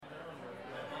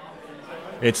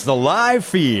It's the live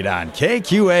feed on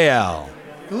KQAL.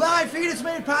 The live feed is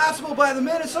made possible by the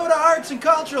Minnesota Arts and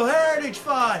Cultural Heritage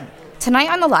Fund.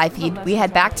 Tonight on the live feed, we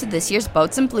head back to this year's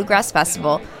Boats and Bluegrass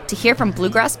Festival to hear from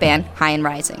bluegrass band High and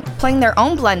Rising. Playing their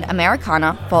own blend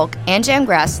americana, folk, and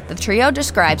jamgrass, the trio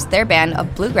describes their band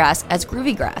of bluegrass as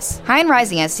groovy grass. High and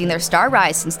Rising has seen their star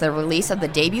rise since the release of the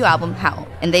debut album Howl,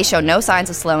 and they show no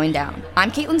signs of slowing down. I'm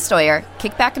Katelyn Steuer.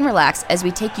 Kick back and relax as we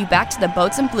take you back to the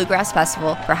Boats and Bluegrass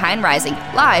Festival for High and Rising,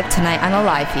 live tonight on the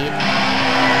live feed.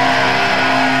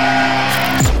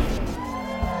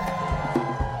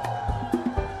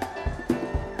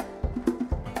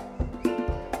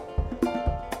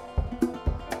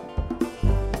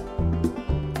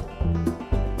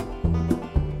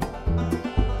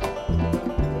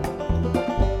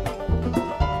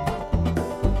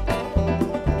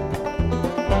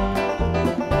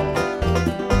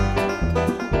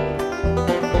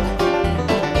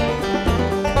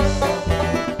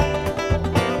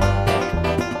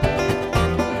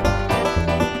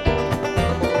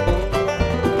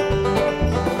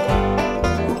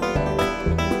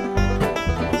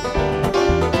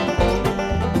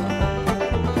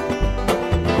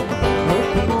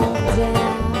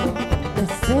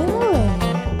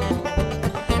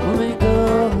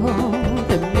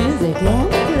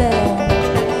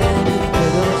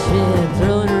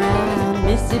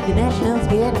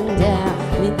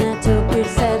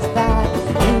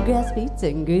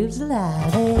 And grooves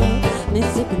alive, hey,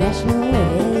 Mississippi National Way,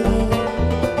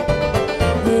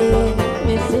 hey,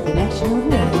 Mississippi National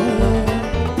Way.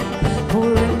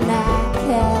 Pouring like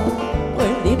hell,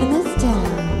 we're leaving this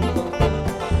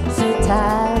town. So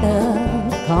tired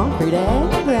of concrete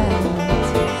and grounds.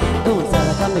 Going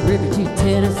south on the river to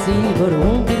Tennessee, but it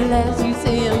won't be the last you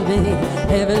see of me.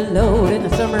 Heavy load in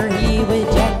the summer heat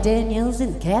with Jack Daniels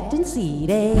in the captain's seat,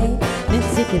 hey,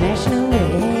 Mississippi National Way.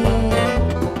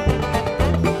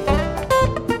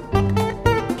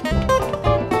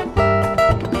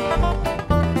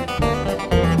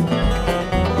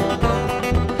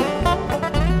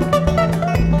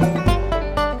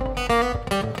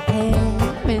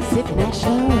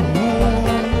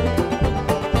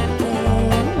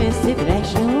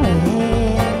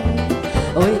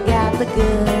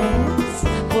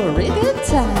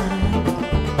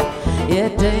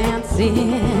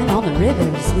 On the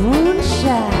river's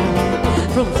moonshine,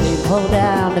 from St. Paul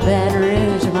down to Baton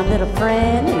Rouge, and my little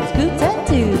friend and his cool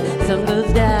tattoo. Sun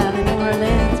goes down in New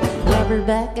Orleans, love her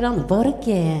back and on the boat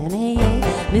again. Hey,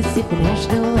 hey, Mississippi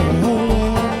National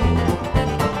Way.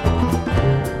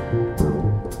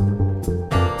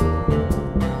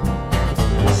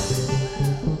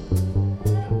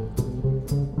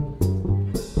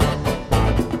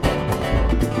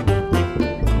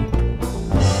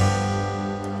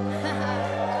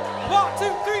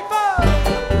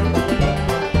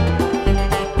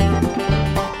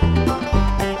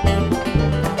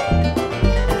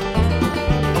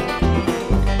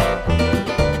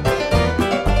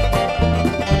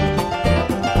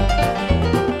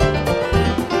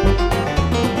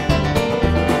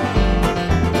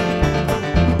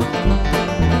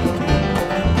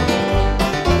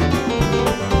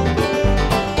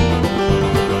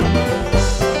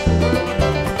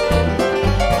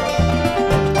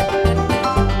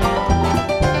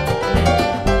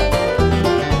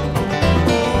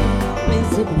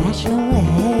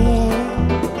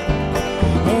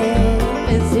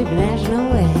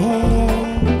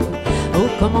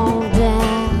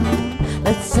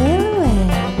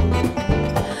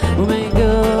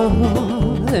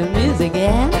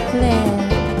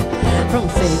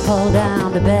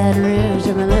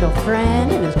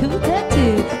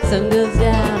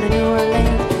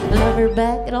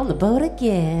 Boat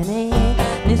again, eh?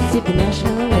 Mississippi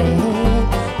National Way,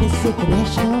 Mississippi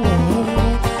National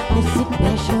Way, Mississippi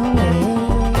National Way.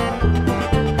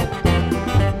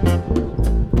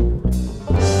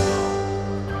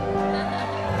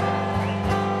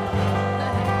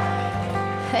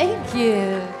 Thank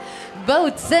you,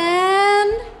 Boats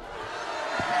and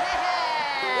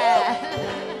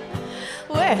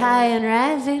we're high and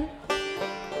rising.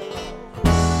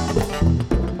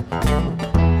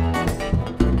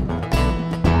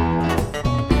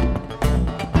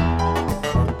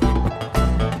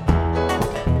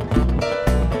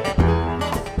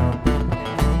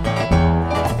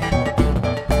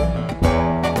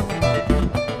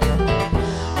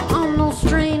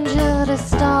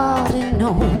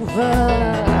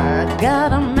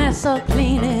 Got a mess, I'll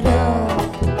clean it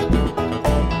up.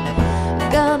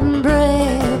 Gotten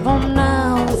brave, I'm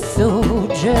now a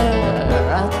soldier.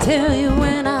 I tell you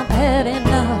when I've had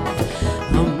enough,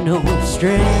 I'm no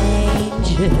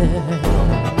stranger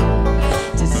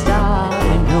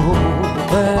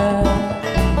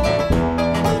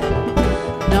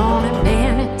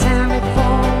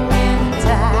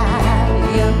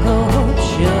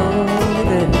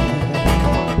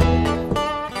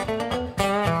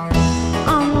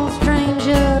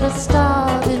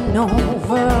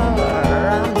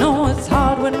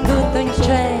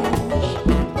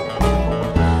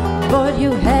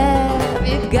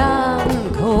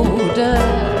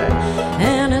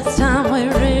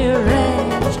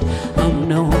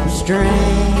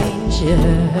stranger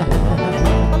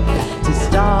to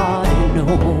starting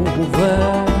over.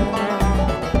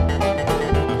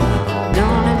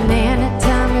 Don't have any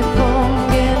time before I'm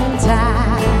getting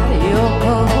tired of your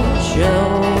cold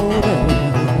shoulder.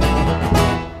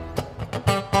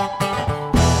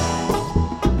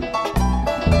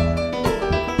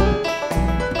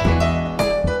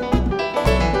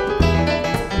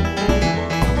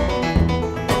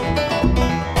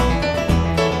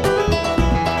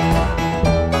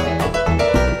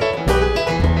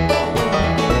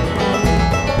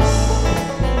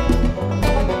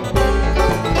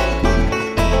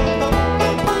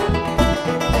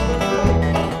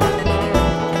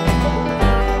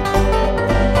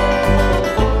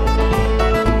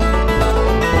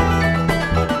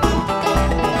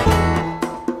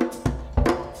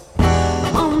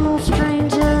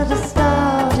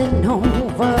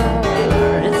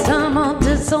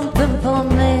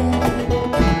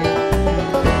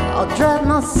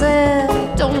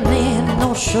 Don't need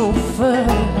no chauffeur.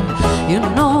 You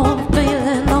know I'm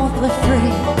feeling awfully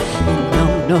free. You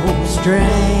know no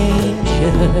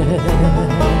stranger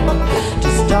to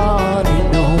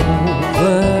starting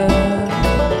over.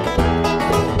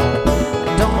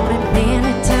 Don't need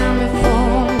any time before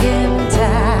I'm getting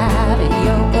tired of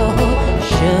your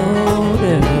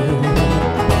shoulder.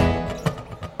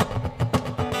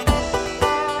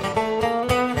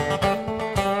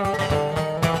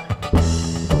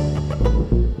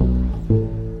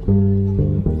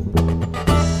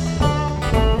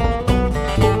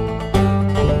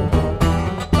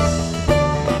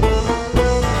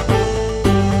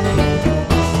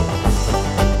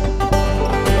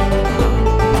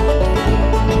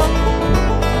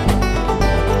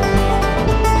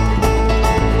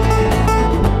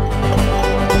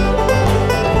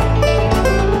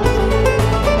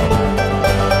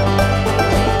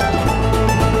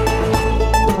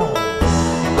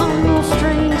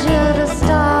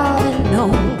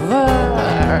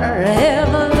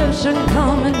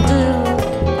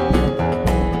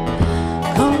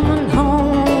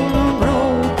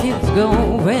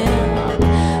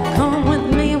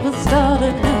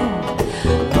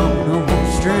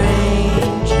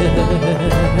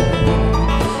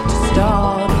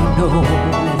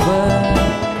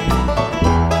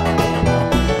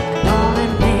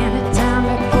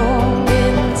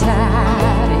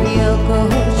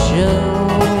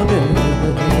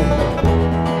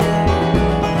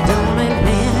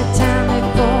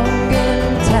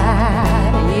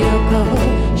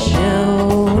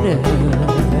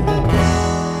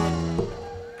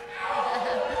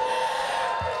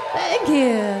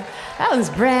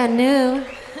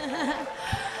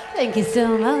 Thank you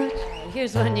so much.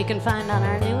 Here's one you can find on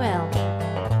our new album.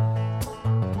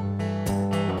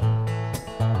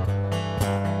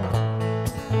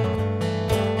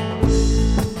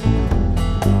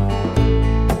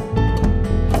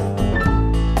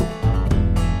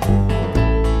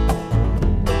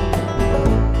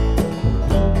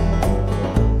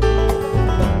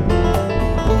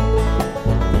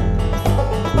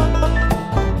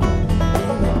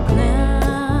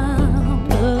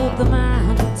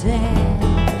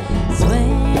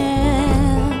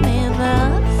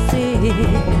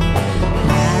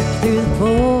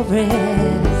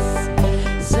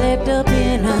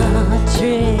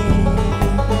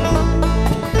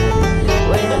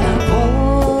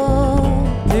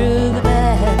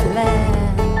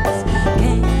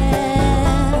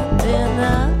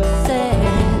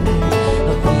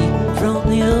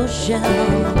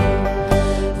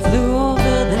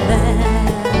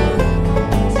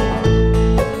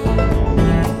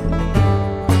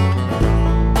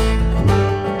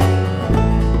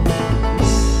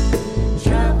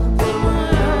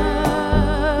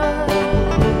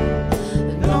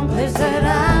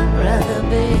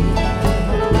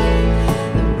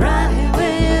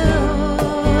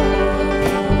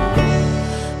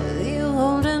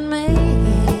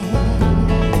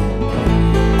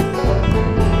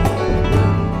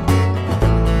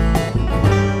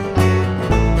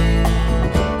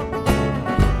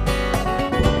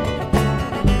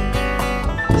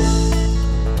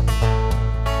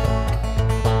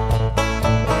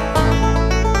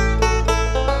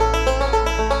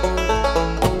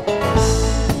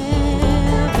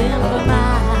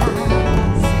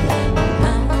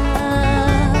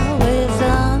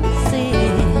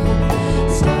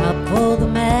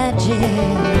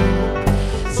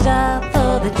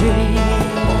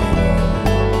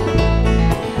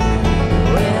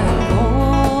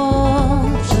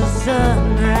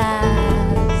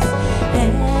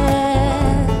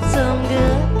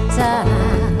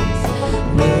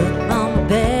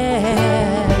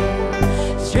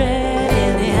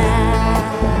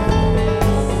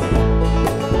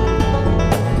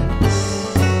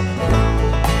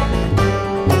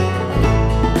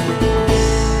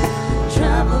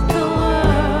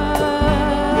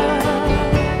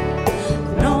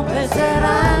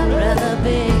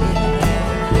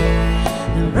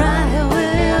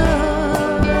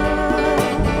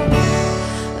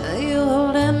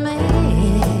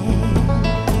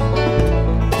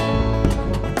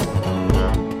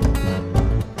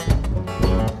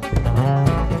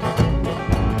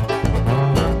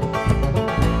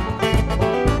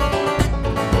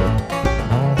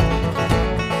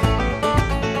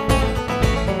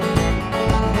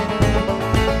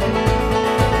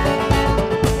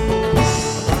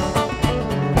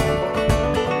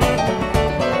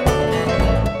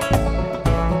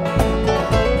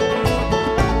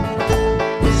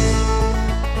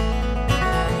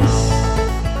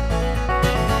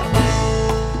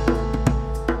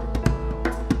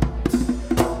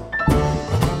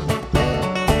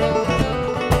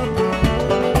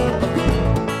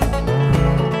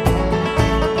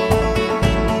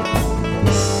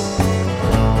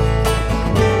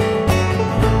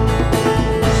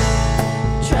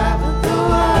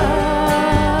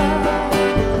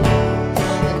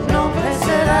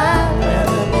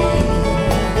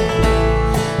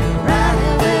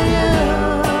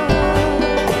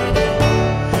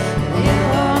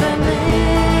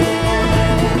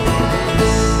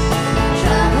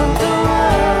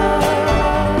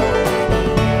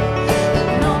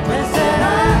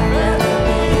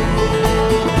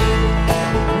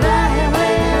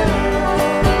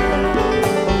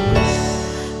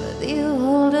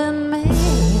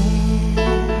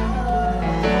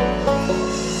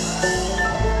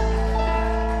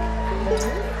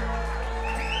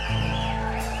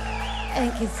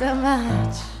 Thank you so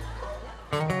much.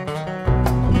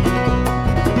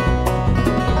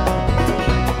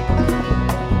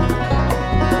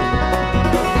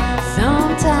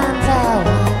 Sometimes I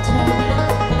wonder,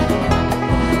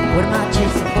 what am I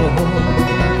chasing for?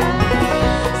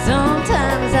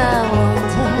 Sometimes I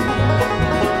wonder,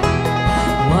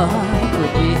 what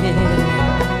would be here?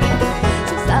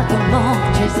 Just like the moth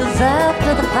chases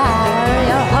after the fire,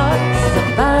 your heart's the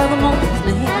fire the moth is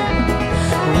near.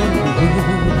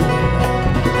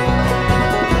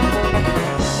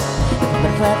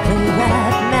 Butterfly flew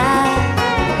at night,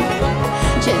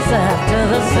 chase after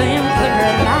the same flicker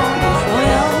of light. We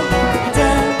all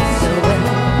dance away,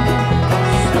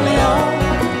 we all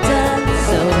dance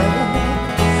away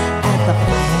at the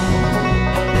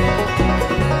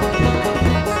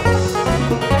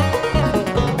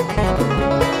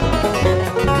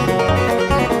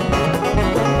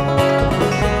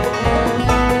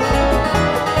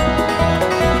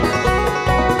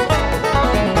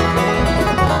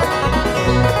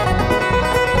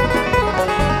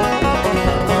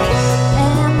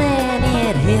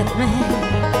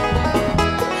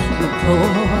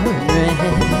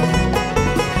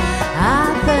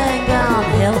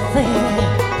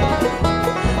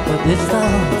this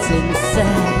thought's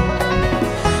insane.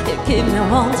 You keep me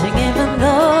wanting even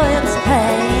though it's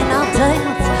pain. I'll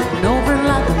dance and over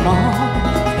like a moth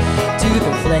to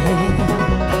the flame.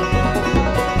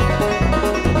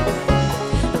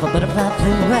 If a butterfly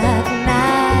flew at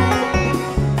night,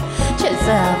 chase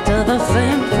after the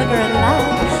same flickering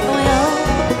light. We all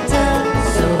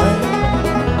dance away,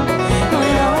 we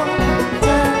all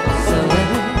dance away,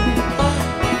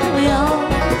 we all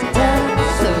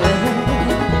dance away.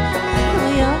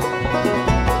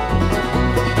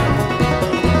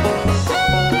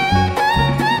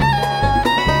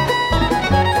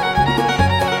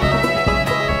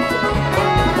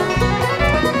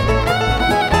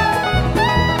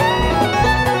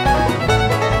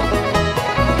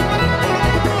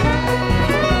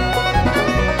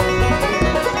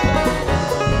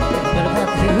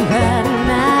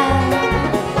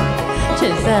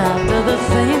 After the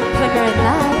same flickering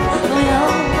light, we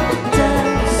all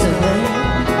dance away,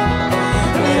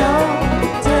 we all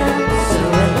dance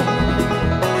away,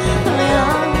 we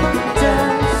all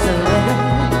dance away,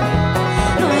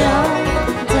 we all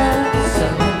dance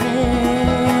away.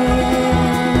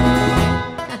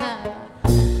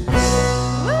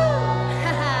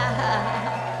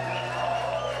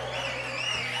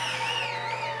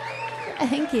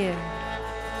 Thank you.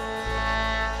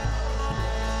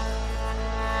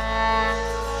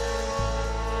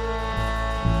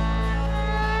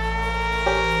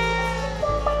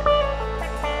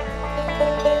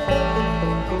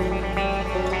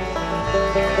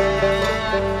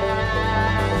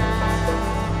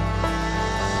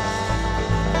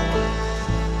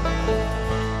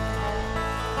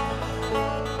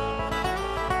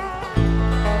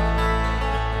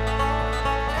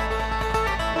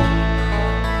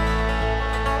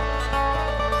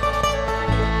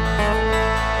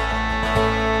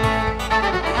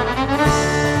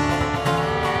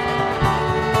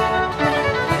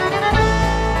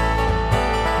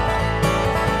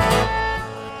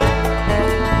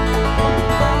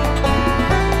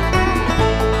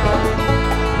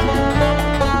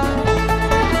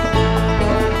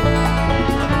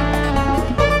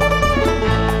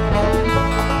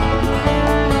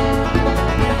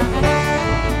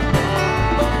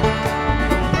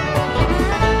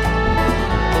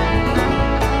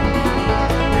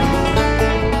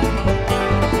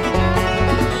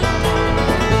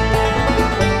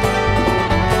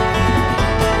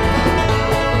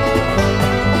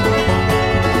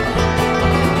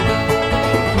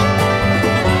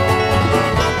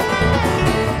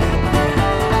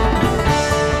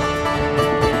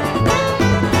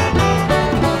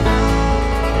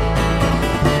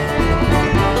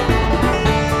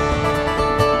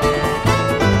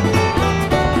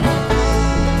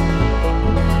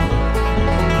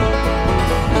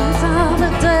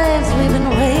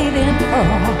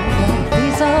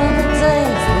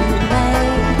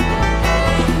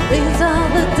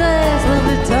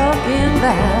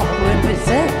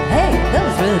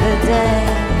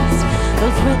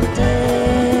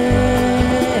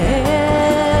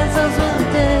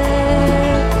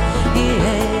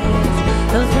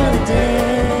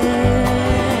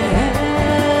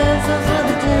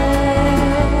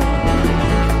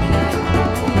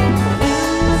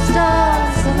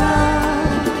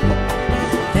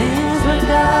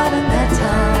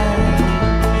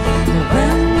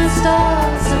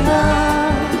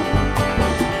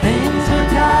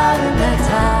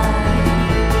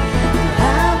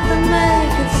 Have the man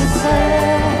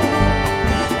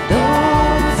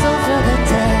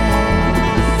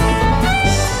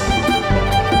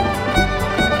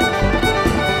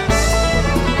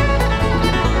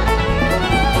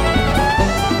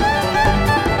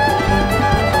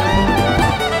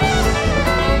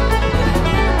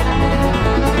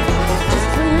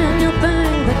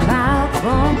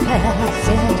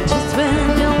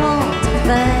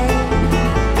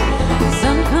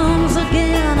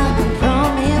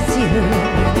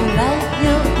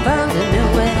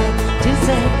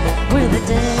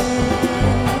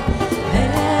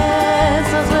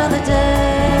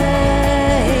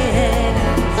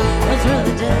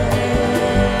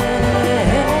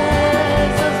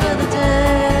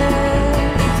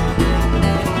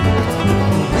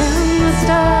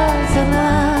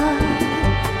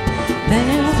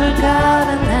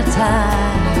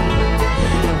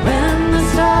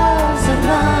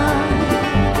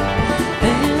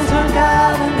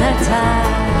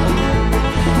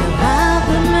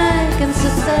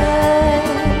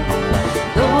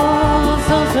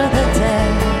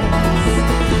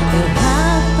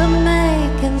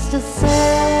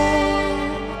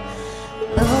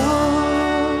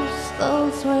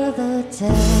always worth the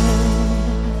taste.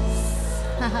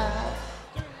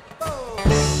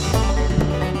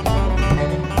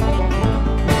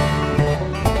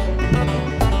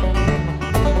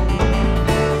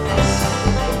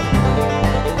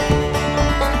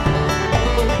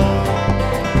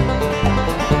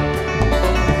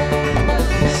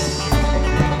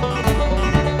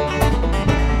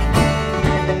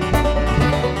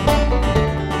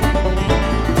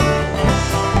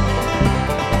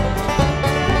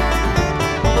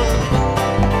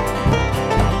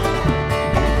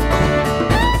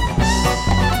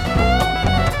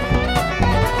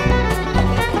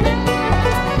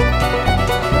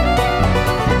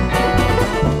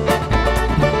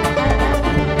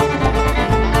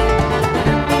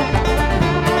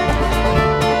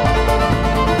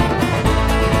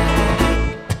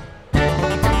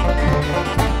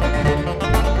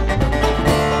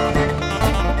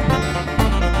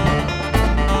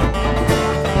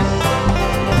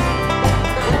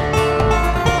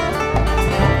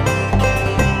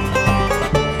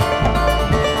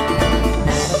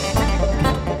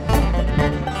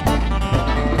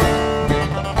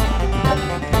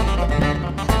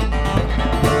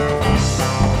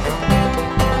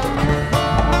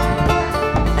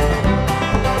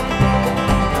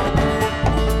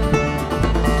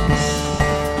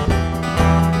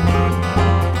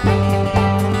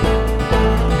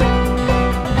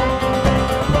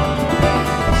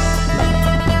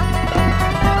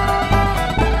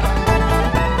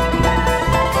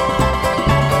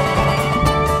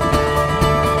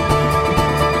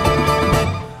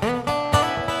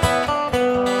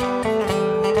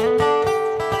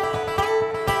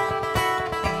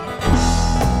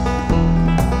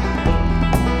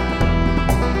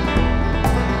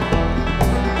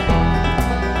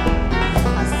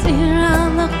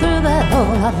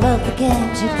 I love the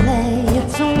games you play.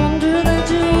 It's a wonder that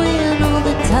you win all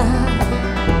the time.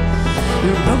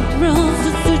 You broke the rules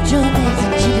to suit your needs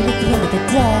and cheated at the end of the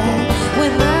day.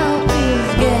 Without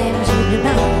these games, you'd be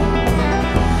mine.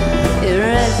 You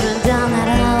raced me down that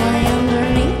alley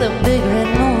underneath the big red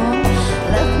moon,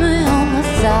 left me on the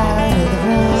side of the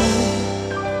road.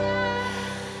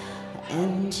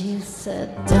 And you said,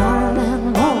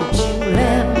 darling, won't you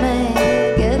let me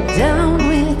get down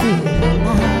with you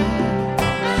tonight?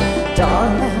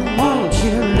 Darling, won't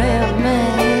you let me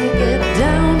get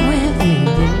down with you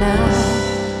tonight?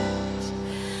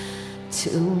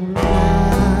 Tonight.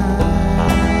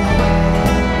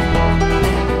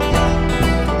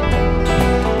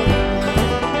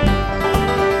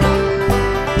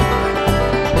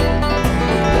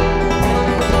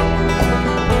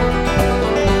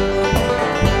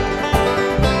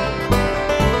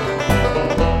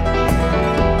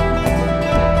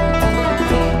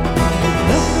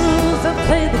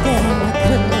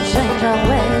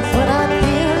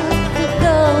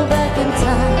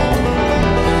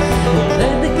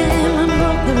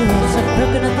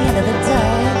 Broken at the end of the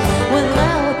day.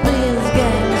 Without these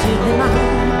games, you'd be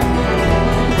mine.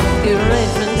 You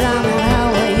raced me down the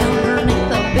highway underneath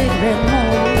the big red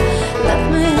moon, left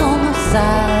me on the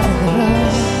side of the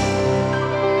road.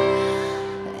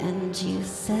 And you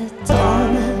said,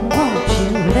 darling, won't you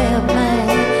let me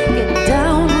get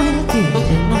down with you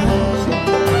tonight?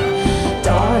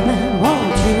 Darling,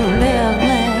 won't you let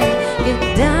me get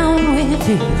down with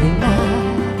you tonight?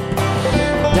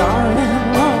 Darling,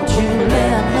 won't you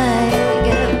let me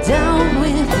get down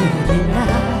with you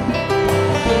tonight?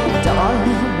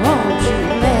 Darling, won't you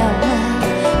let me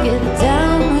get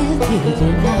down with you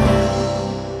tonight?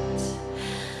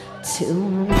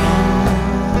 Tonight.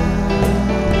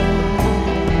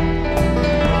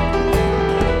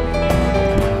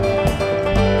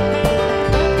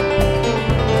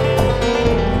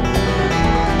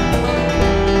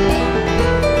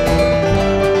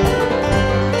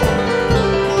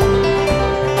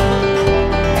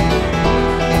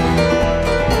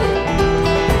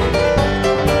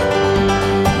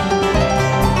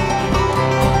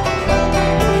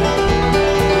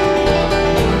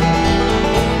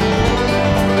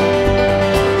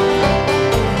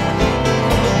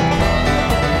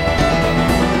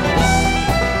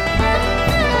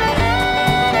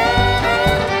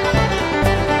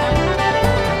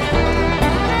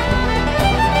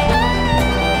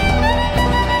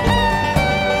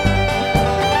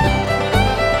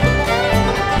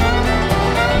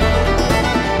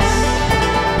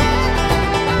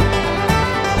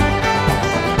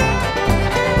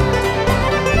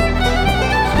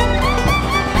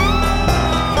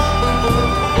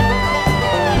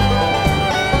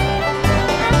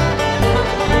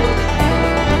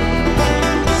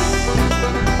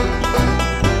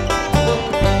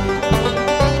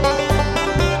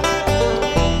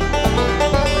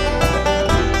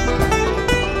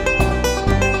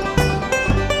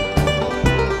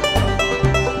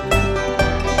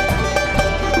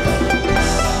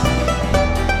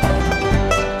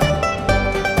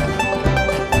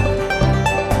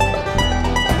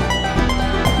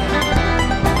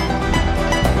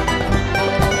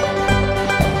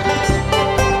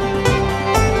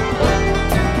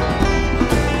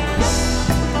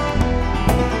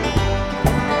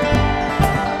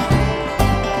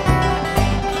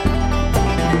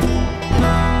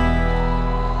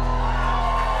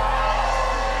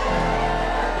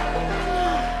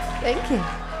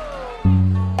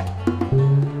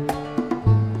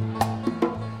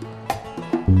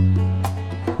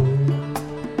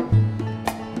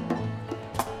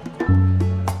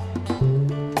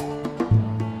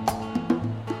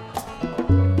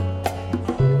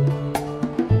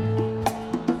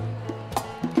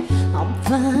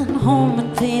 flying home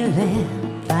and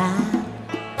feeling fine.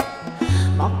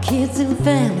 My kids and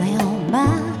family on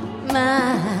my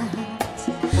mind.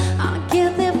 I'll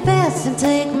get there fast and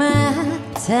take my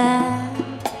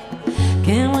time.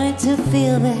 Can't wait to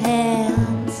feel the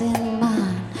hands in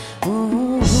mine.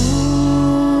 Ooh.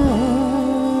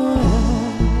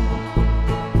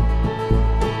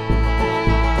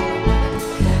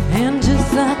 And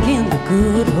just like in the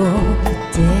good old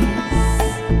days,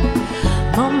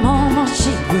 my mama,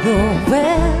 she would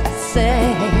always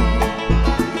say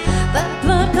that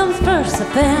blood comes first, the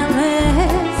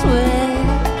family's way.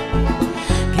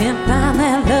 Can't find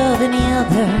that love any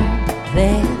other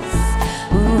place.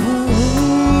 Ooh.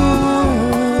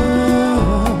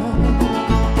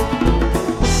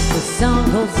 The sun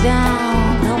goes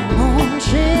down, the moon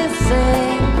she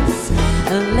sings,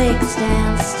 the lake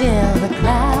stands still, the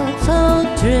clouds hold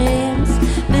dreams.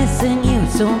 Missing you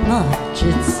so much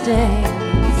it stings.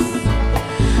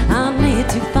 I need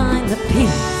to find the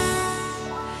peace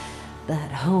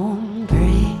that home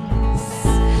brings.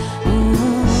 Ooh.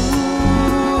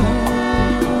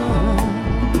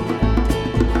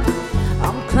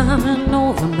 I'm climbing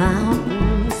over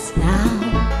mountains now.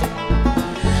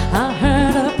 I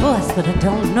heard a voice but I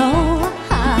don't know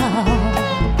how.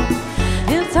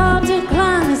 It's hard to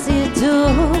climb, it's here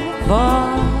too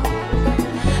far.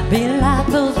 Be like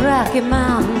those Rocky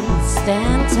Mountains,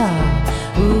 stand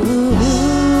tall. Ooh.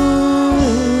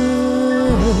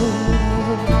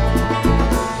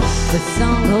 The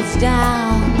sun goes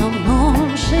down, the moon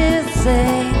she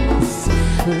sings,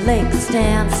 the lake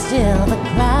stands still, the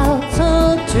clouds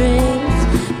hold dreams.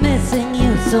 Missing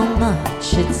you so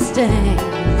much it stings.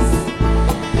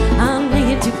 I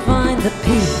need to find the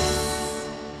peace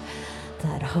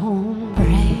that home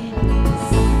brings.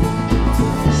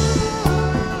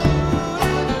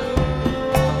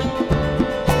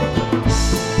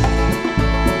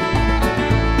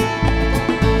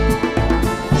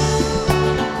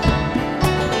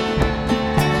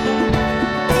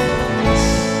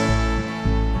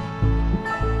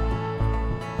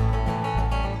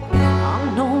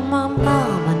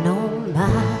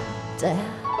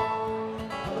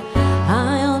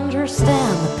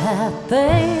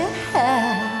 They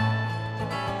had,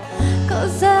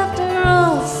 'cause after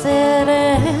all said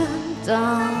and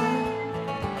done,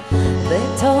 they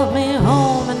told me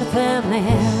home and the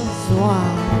family's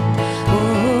one.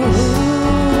 Ooh.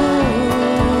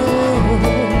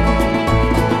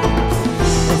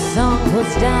 The sun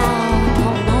goes down,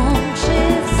 the moon she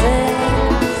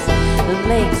sings, the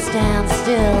lake stands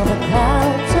still, the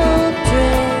clouds hold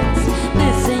dreams.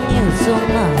 Missing you so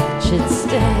much it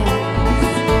stings.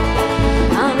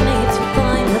 I need to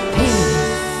find the peace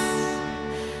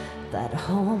that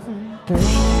home brings.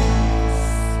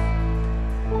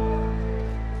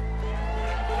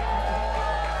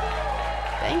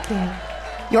 Thank you.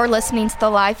 You're listening to the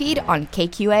live feed on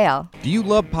KQAL. Do you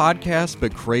love podcasts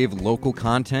but crave local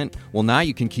content? Well, now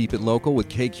you can keep it local with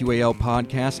KQAL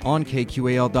Podcasts on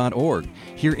KQAL.org.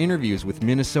 Hear interviews with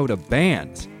Minnesota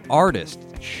bands, artists,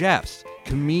 chefs,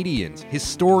 comedians,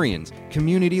 historians,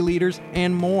 community leaders,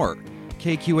 and more.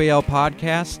 KQAL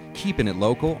Podcasts, keeping it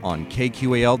local on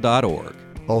KQAL.org.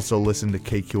 Also listen to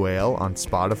KQAL on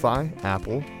Spotify,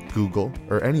 Apple, Google,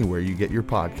 or anywhere you get your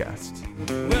podcasts.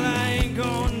 Well, I ain't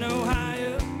going no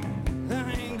higher. I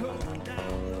ain't going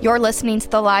down. You're listening to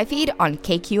the live feed on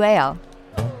KQAL.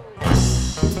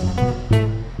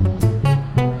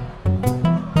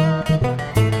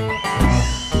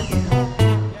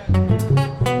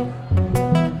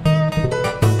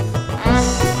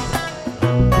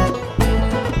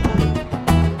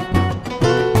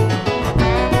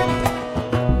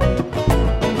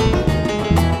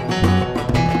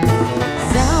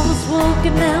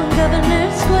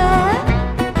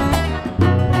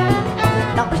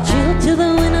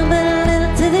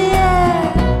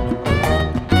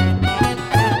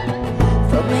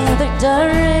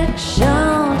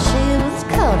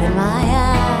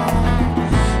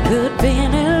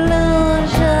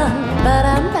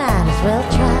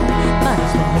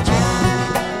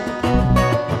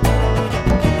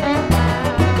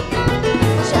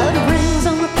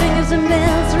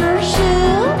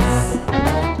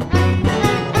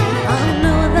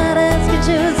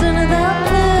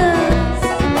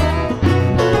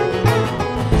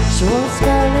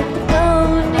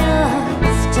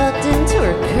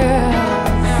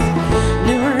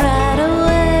 Knew right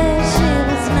away she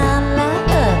was not like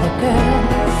other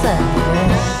girls.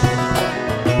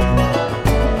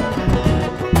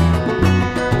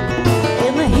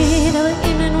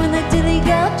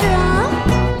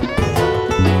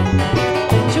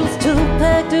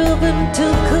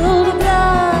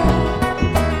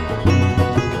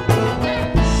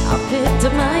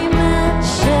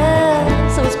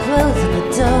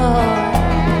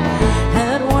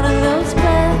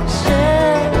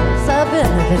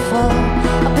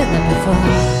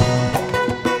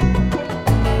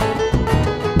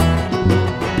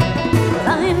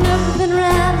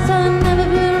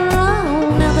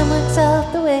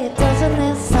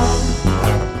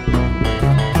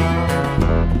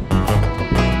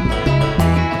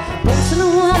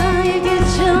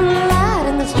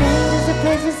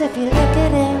 is if you look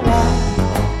at it right.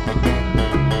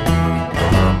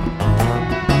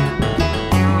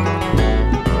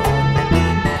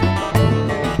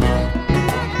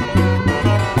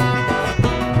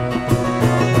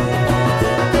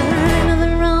 There ain't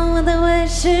nothing wrong with the way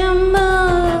she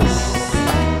moves.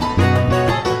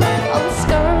 All the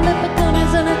scarlet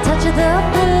begonias and a touch of the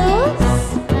blues.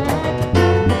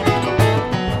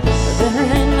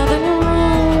 There ain't nothing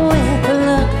wrong with the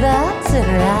look that's in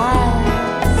her eyes.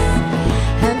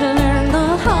 And to learn the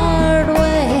hard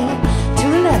way to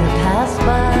let her pass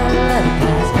by, let her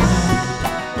pass by.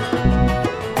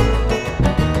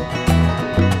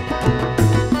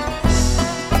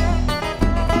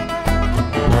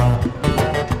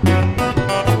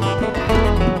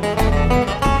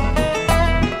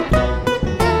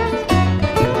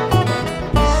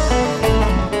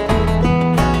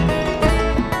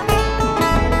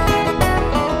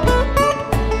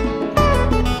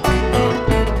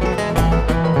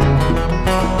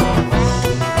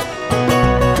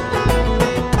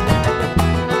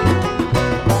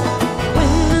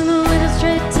 Wind in the wind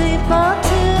straight deep for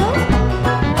two.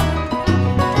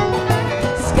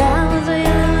 Sky was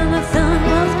yellow and the sun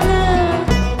was blue.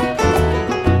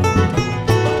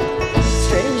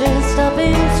 Strangers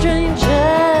stopping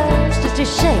strangers just to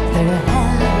shake their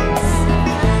hands.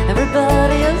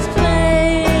 Everybody is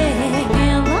playing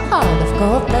in the heart of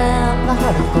gold band, the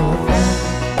heart of gold band.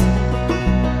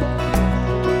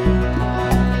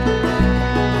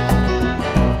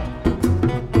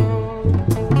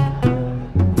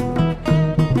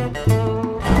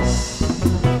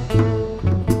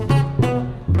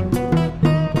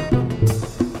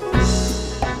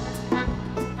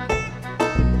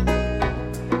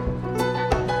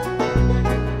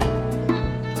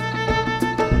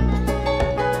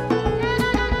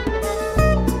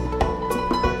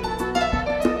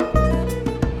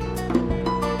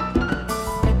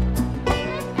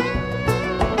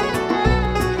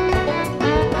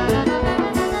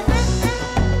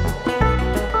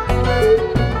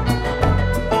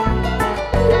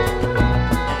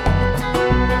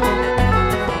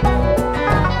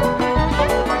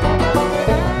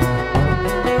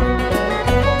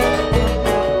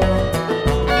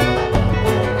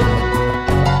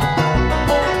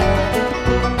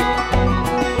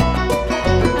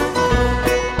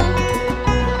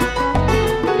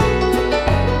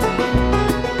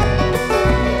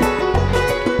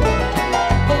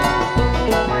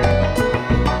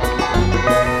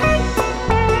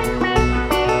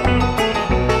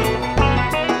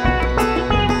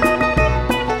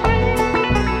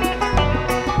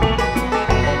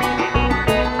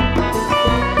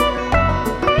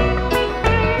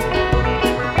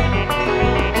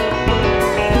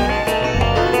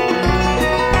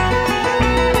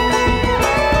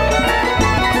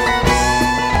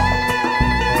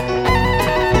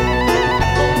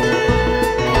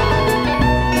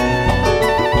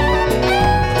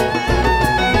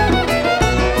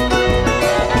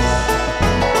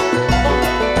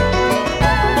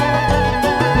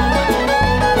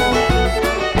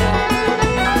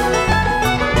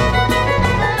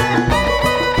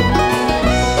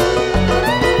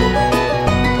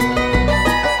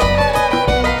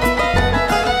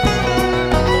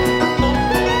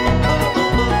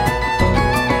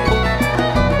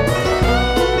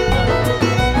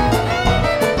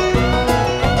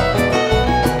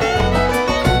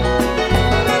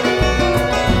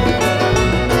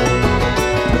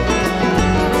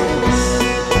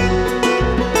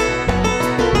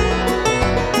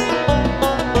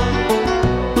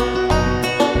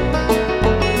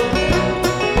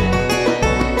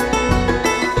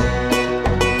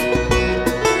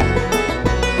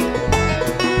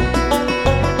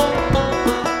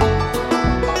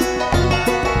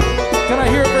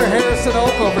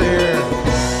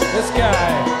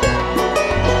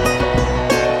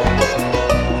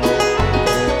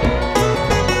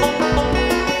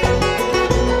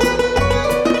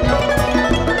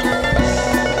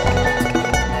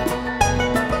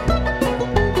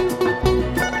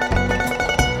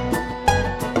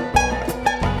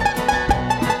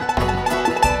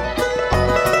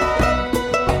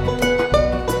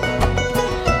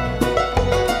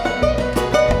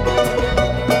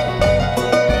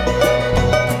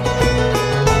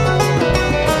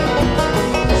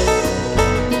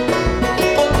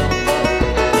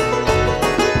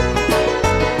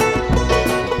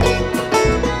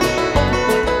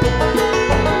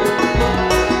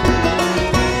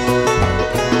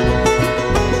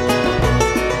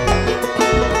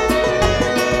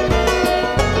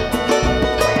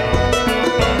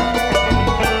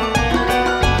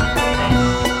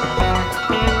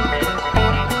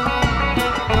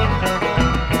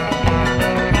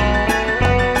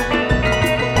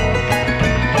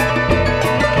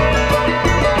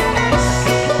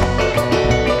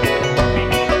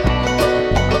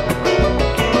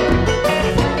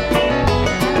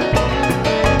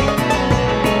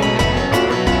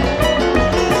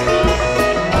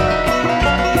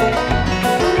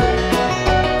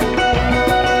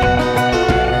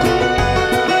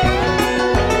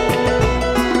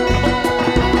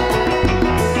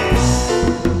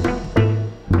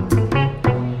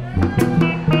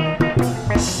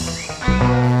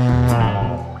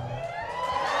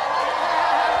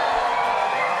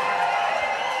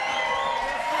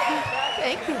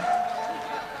 Thank you.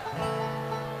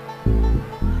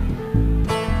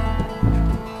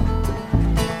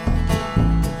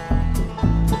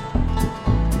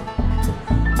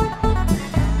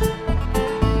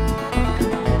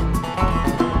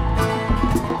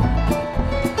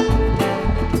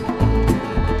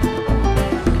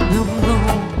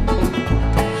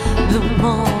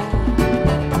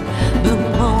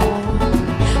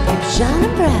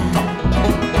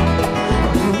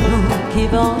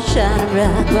 Keep on shining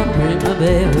bright, gonna bring my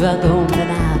baby back home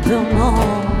tonight. Blue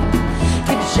moon,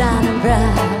 keep shining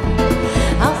bright.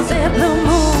 I'll say blue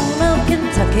moon of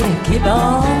Kentucky, keep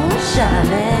on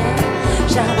shining,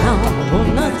 shine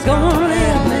on, that's gonna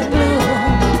leave me blue.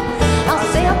 I'll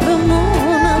say blue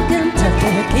moon of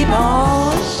Kentucky, keep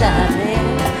on shining,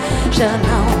 shine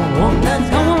on, that's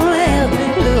gonna leave me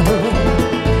blue.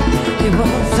 It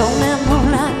was on that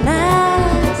moonlight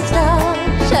night,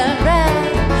 stars shine bright.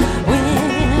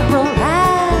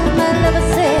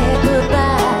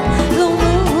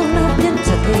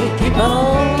 Keep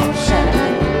on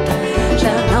shining,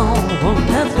 shine on,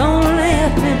 that's gonna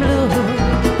leave me blue.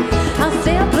 I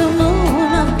say a blue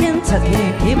moon of Kentucky,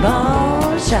 keep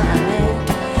on shining,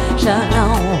 shine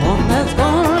on, that's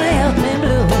gonna leave me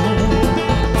blue.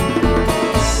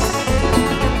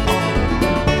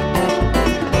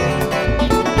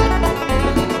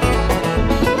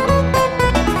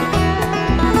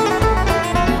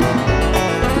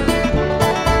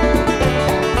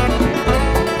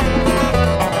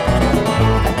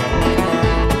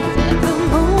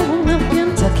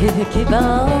 Keep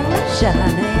on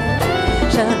shining,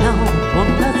 shine on,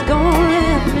 that's gonna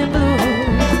leave me blue.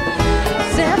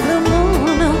 Say blue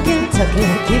moon of Kentucky,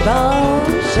 keep on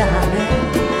shining,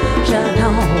 shine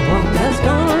on, that's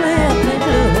gonna leave me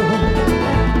blue.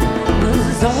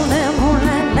 It's on that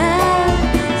moonlight night,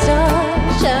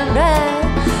 stars shine bright,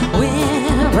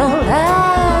 wind roll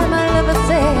high, my lover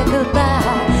say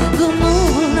goodbye. Blue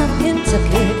moon of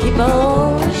Kentucky, keep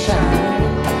on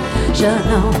shining,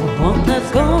 shine on, that's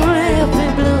gonna leave me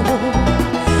blue.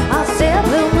 I say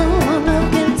blue moon of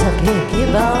Kentucky,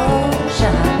 keep on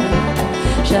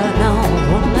shining, shine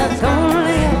on, that's gonna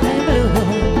leave me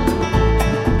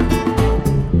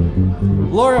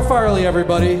blue. Laura Farley,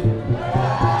 everybody.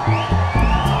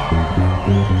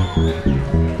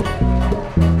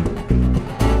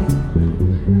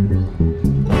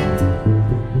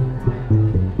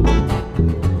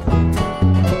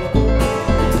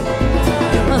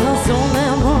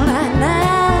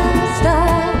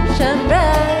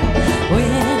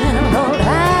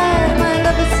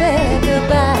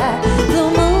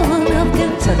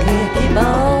 Keep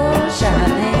on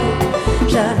shining,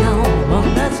 shine on,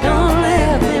 that's gonna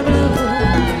leave me blue.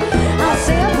 I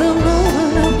say blue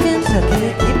moon of Kentucky,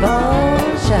 keep on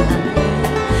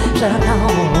shining, shine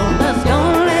on, that's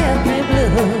gonna leave me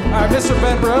blue. All right, Mr.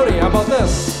 Ben Brody, how about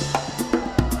this?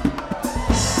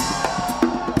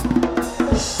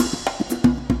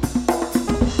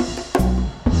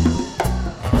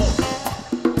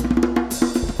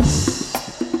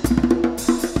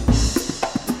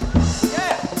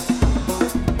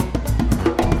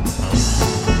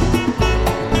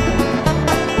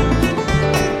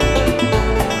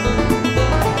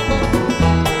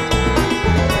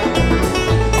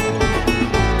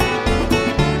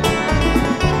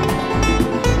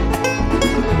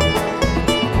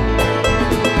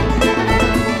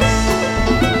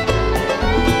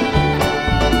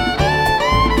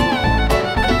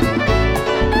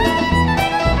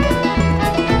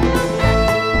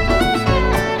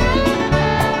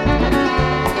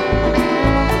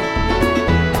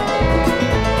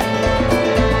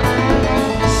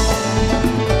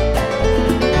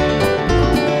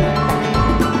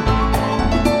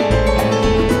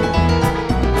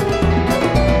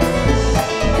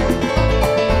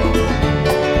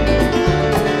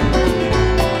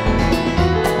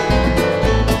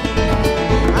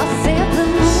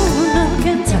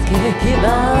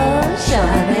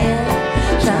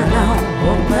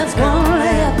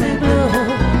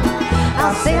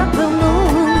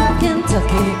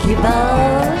 Keep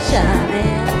on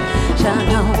shining,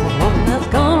 shine on, that's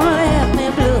gonna leave me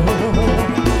blue.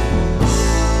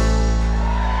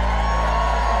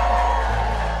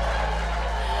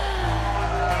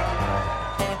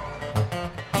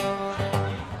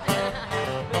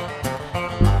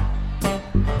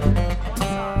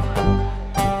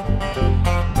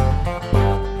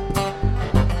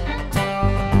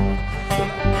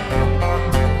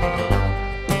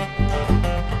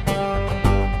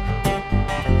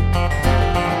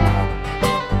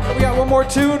 More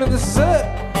tune and this is it.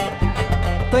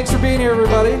 Thanks for being here,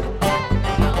 everybody.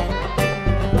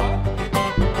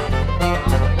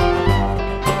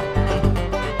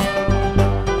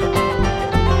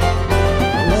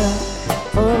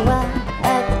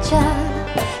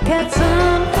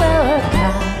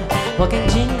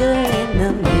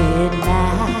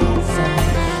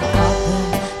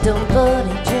 Don't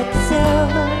body trick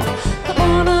silver.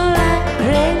 Come on like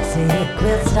crazy.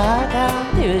 We'll start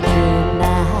on through a dream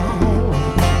night.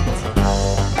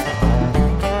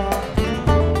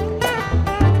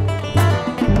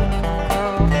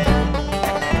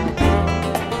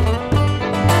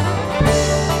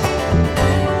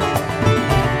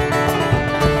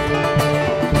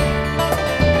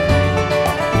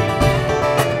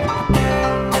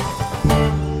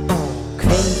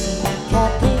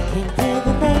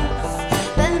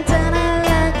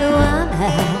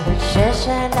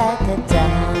 Shine like a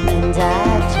diamond.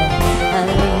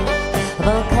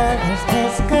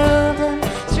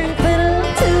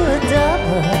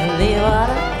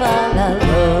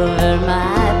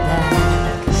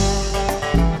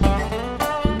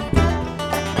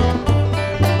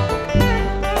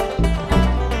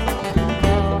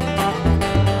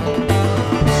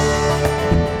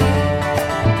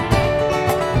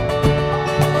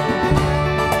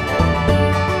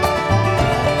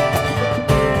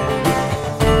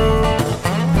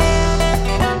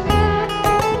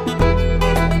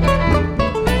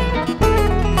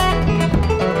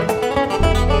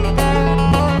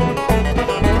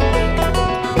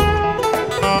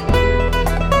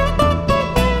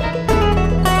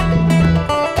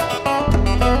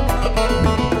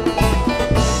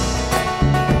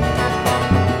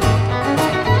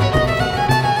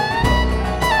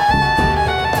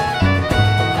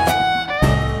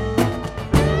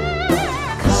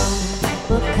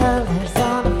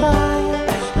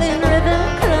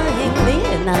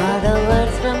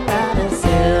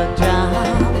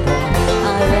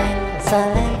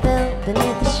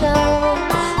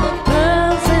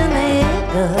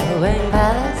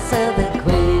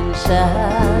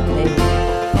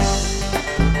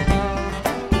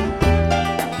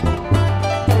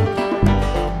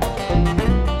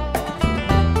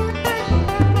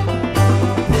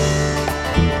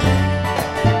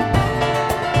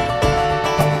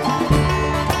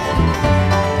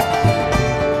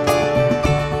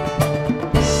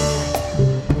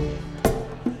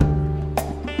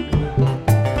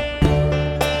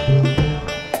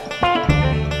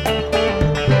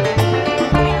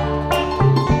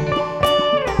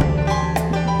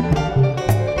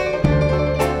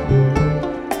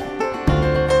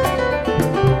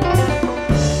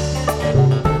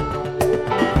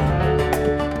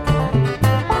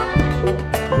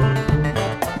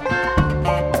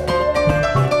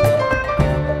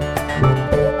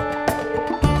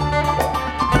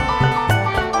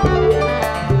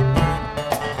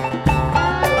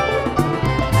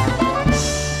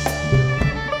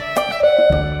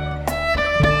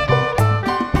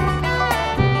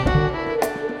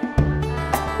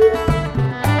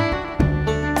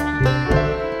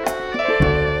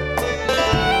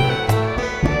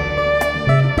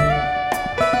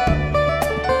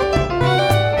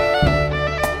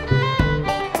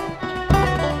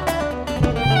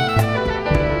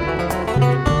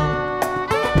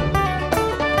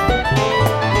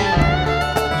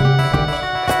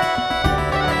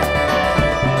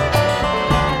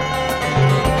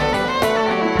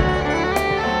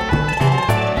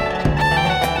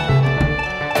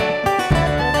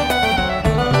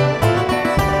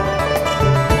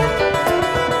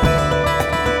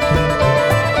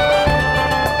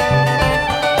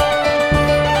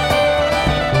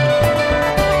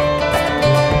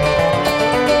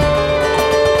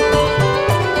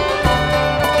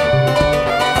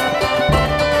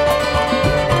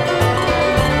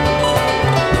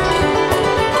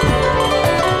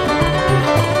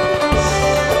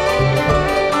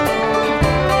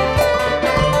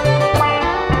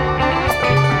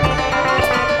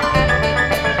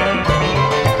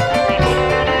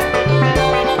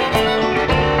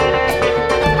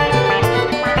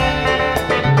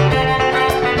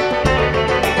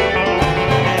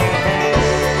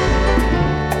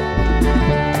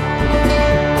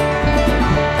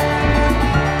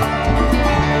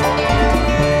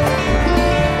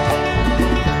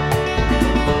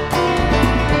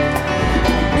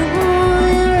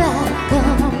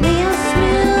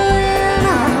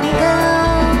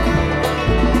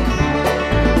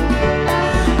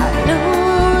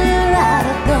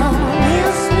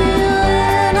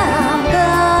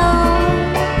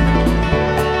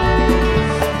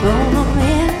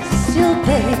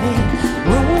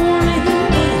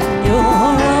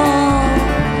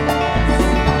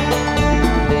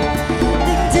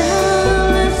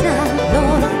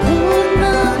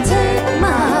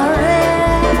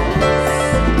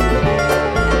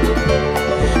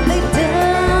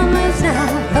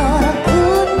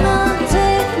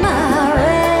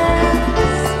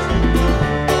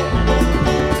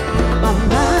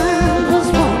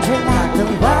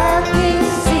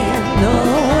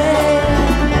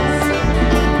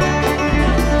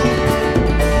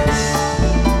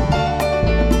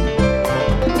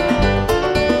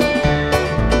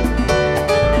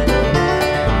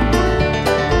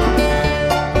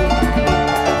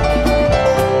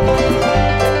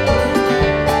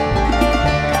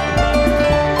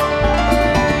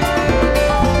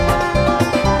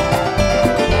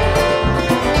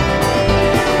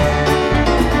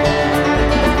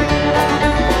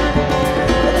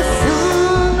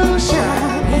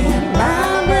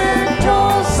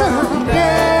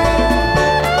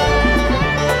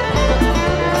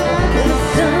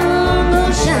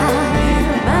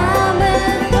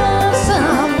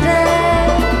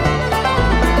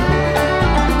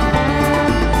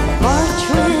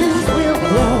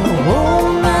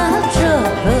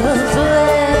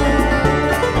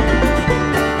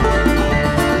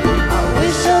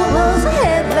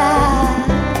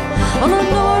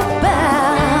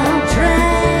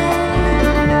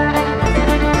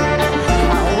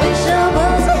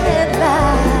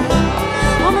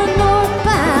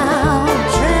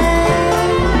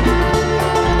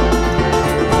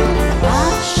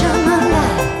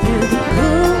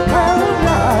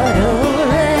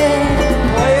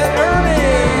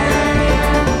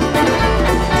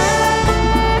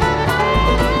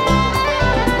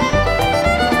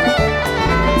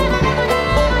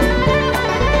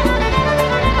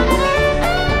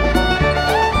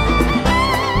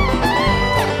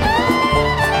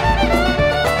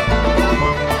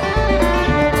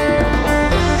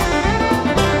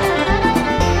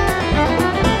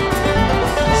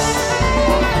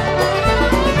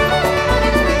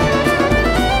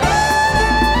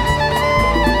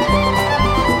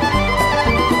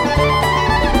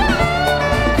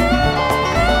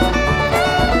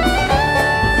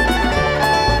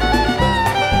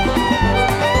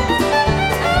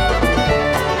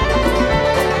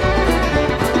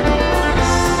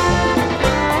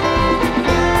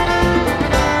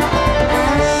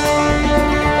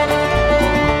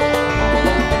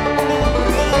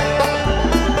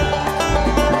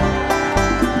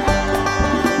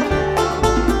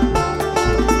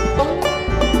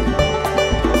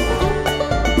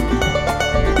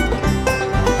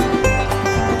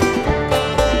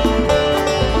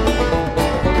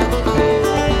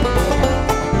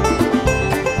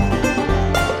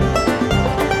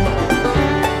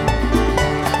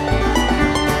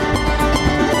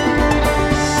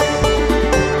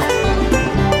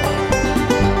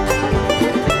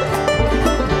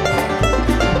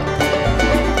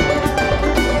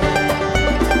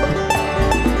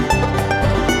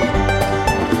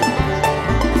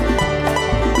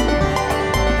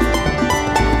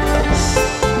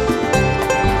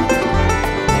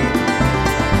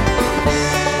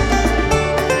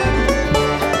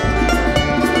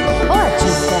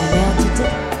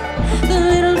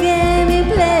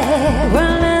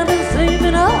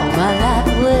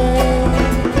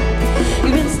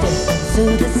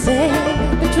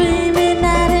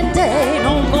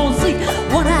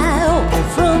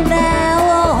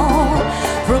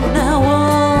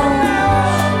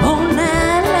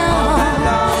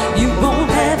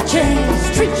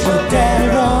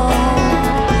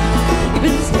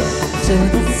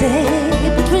 the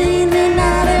same between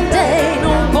midnight and day. No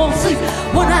I'm gonna sleep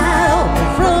one eye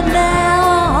open from now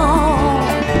on.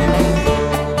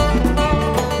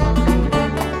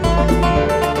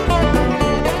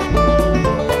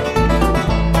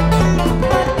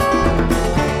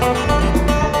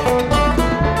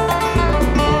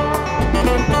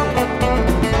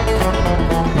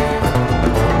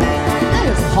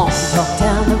 There's a honky tonk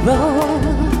down the road,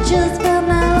 just about an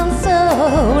hour or so,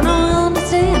 and I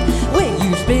understand where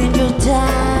you spend your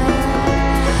time.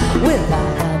 Well, I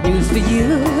got news for you,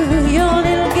 your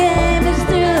little game is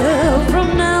through. From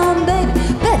now on, baby,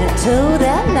 better toe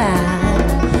that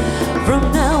line. From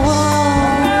now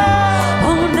on,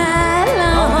 all night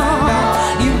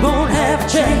long, you won't have a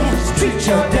chance to treat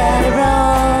your daddy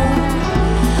wrong.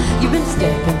 You've been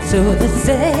stepping, so they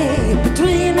say,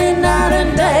 between midnight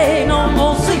and day. No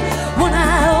more sleep when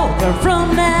I open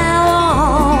from now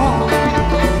on.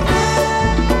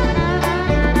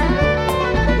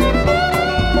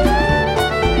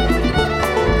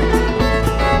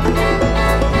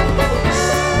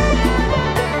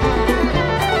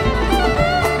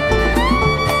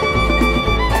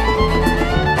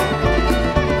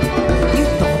 You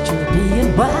thought you were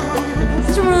being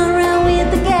wise to run around with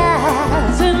the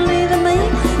guys and leaving me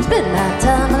spend my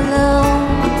time alone.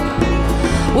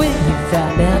 When you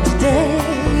found out today,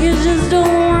 you just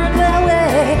don't work that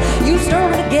way. You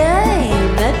started a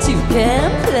game that you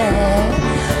can play.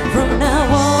 From now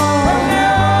on,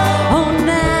 all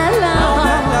night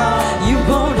long, you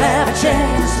won't have a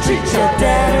chance to treat your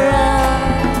daddy wrong.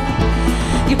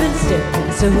 You've been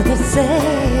stepping, so they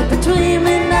say, between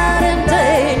midnight and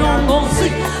day. No I'm gonna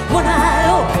sleep when I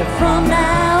open from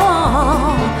now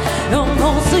on. No I'm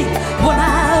gonna sleep when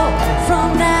I open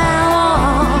from now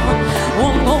on.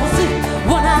 I'm gonna sleep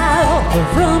when I open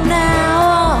from now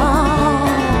on.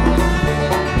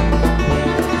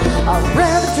 I'd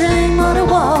rather drink muddy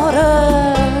water,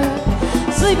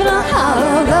 sleep in a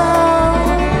hollow log.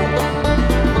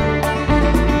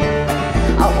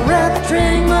 I'd rather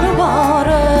drink muddy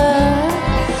water,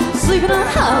 sleep in a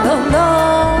hollow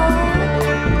log.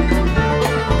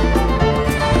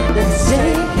 Then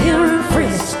stay here in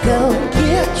Frisco,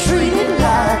 get treated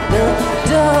like a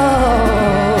dog.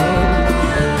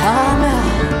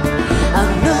 I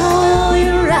know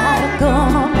you're right,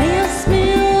 gonna miss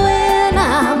me when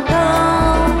I'm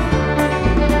gone.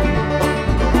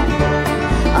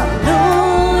 I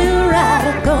know you're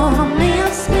right, gonna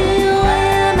miss me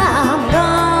when I'm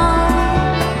gone.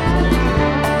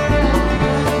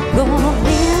 Gonna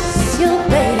miss you,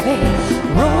 baby,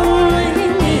 rolling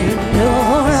in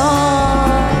your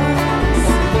arms.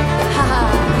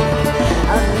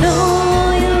 I know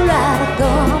you're right,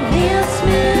 gonna miss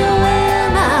me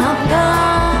when I'm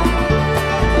gone.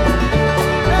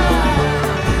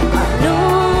 I know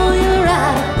you're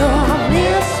right, gonna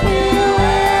miss me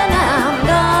when I'm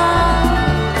gone.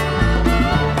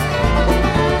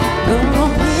 Gonna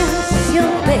miss you,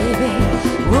 baby,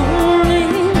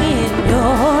 rolling in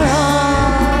your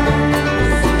arms.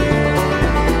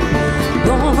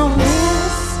 Gonna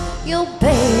miss you,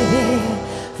 baby,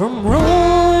 from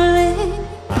rolling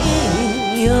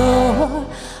in your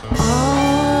arms.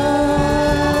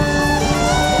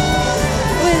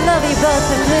 We love you, Boats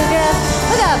and Bluegrass.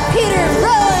 We got Peter and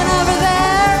Rowan over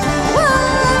there. Whoa,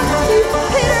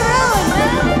 Peter Rowan,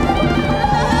 man.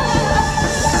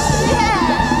 Yeah.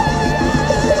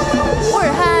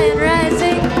 We're high and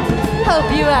rising. Hope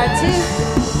you are too.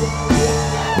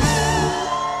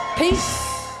 Peace.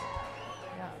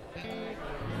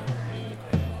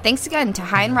 Thanks again to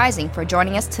High and Rising for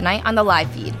joining us tonight on the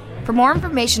live feed. For more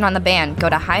information on the band, go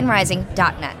to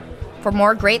highandrising.net. For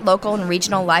more great local and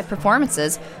regional live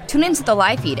performances, tune into the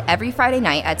live feed every Friday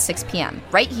night at 6 p.m.,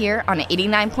 right here on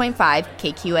 89.5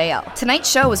 KQAL. Tonight's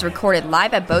show was recorded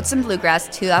live at Boats and Bluegrass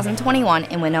 2021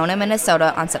 in Winona,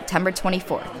 Minnesota on September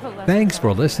 24th. Thanks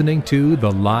for listening to The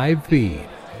Live Feed.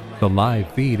 The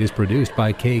live feed is produced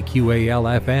by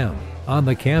KQAL-FM on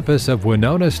the campus of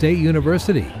Winona State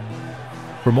University.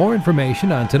 For more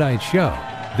information on tonight's show,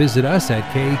 visit us at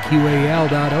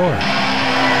kqal.org.